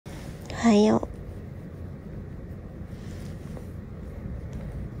はよ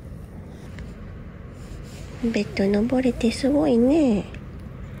う。ベッド登れてすごいね。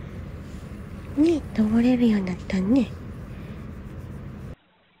ね、登れるようになったね。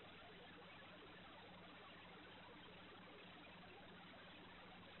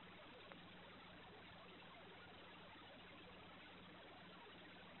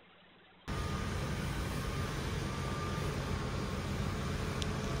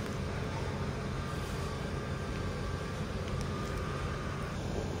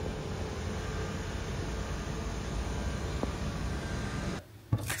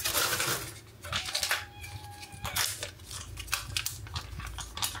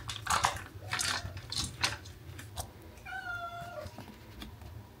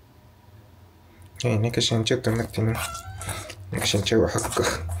猫ちゃんちょっと待ってな。猫ちゃんちゃうわ、吐くか。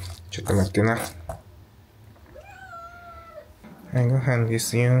ちょっと待ってな。はい、ご飯で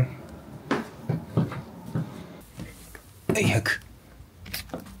すよ。はい、吐く。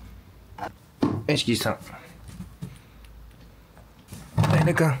はい、しきじさん。はい、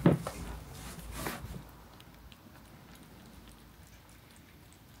猫。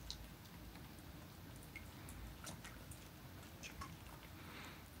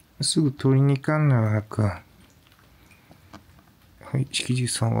すぐ取りに行かんな、早く。はい、しきじ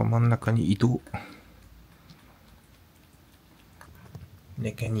さんは真ん中に移動。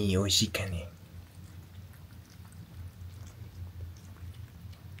中に美味しいかね。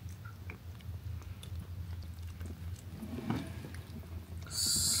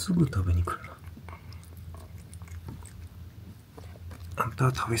すぐ食べに来るな。あんた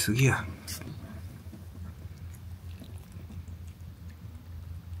は食べ過ぎや。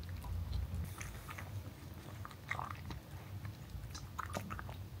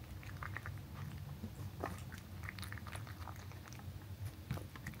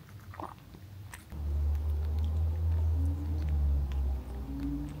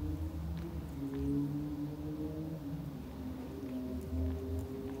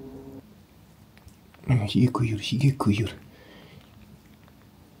ひげ食いよる、ひげ食いよ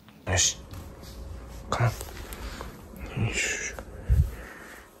る。よし。かま。よし。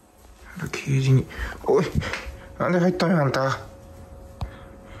ケージに。おい、なんで入ったんや、あんた。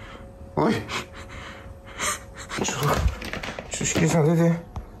おい。しきじさん出て。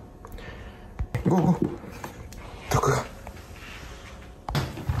ゴーゴー。たく。は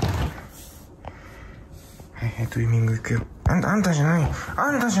い、トリミング行くよ。あんたじゃない。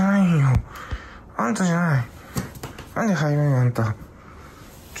あんたじゃないよ。あんたじゃない。なんで入るんよ、あんた。ちょっ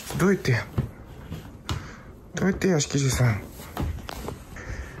とどいてや。どいてや、しきじさん。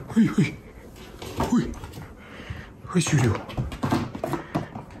ほいほい。ほい。ほい、終了。よ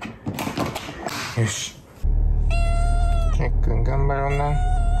し。ケッくん、頑張ろうな。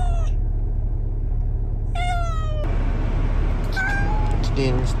きれ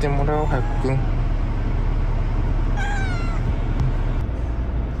いにしてもらおう、はっくん。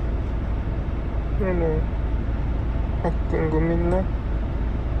はっくんごめんな。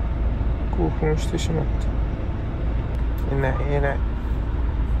興奮してしまった。偉い偉い。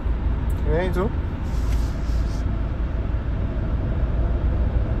偉いぞ。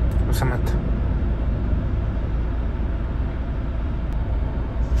収まった。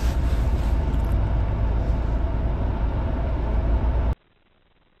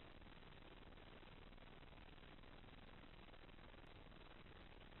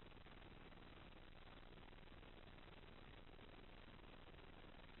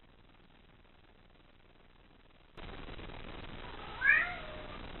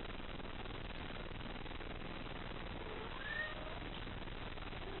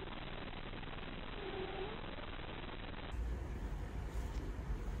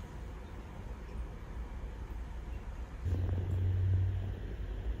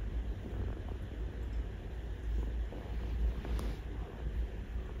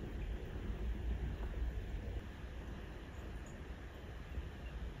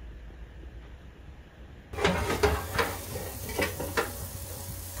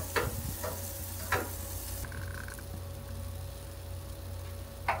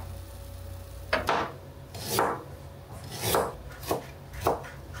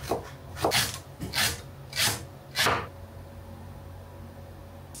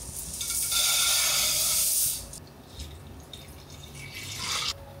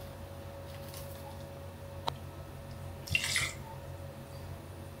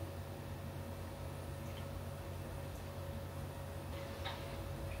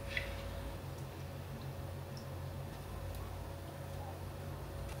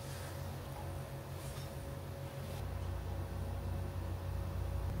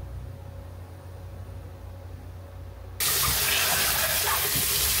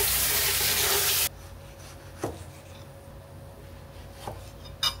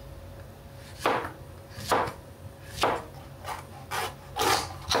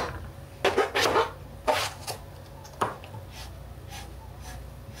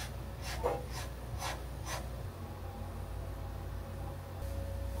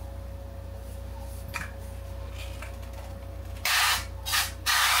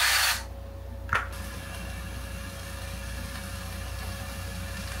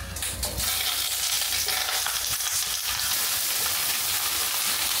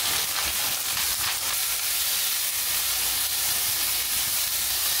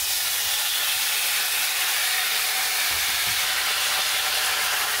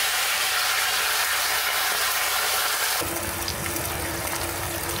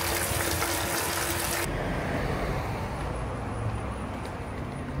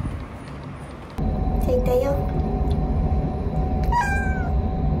着いたよ。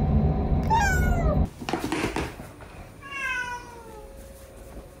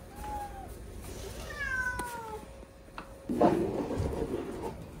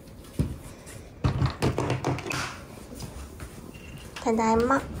ただい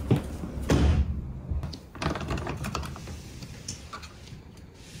ま。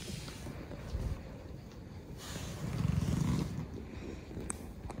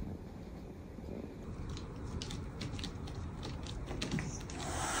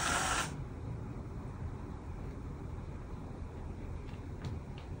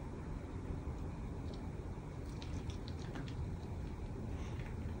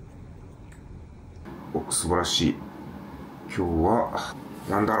お、素晴らしい。今日は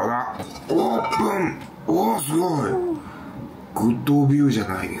なんだろうな。オープン。おー、すごい。グッドビューじゃ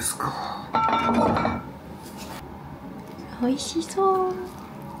ないですか。美味しそう。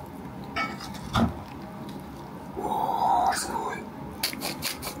おー、すご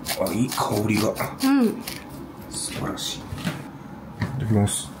い。あ、いい香りが。うん。素晴らしい。いただきま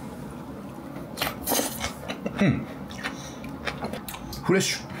す。うん。フレッ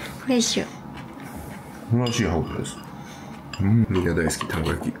シュ。フレッシュ。素晴らしい歯応えです。うん、みんな大好き、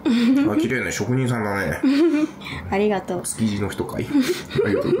卵焼き。あ、綺麗な職人さんだね。ありがとう。築地の人かい。あ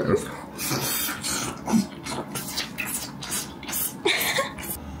りがとうございます。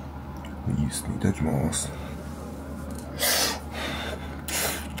いいですね、いただきます。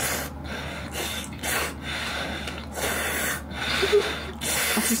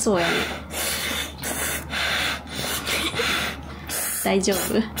熱そうやね。大丈夫？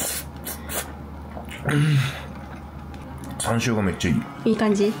山椒がめっちゃいい。いい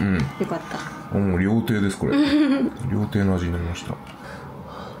感じ？うん。よかった。もう料亭ですこれ。料亭の味になりました。は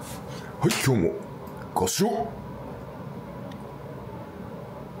い、今日も合唱。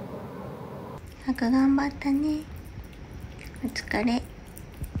なんか頑張ったね。お疲れ。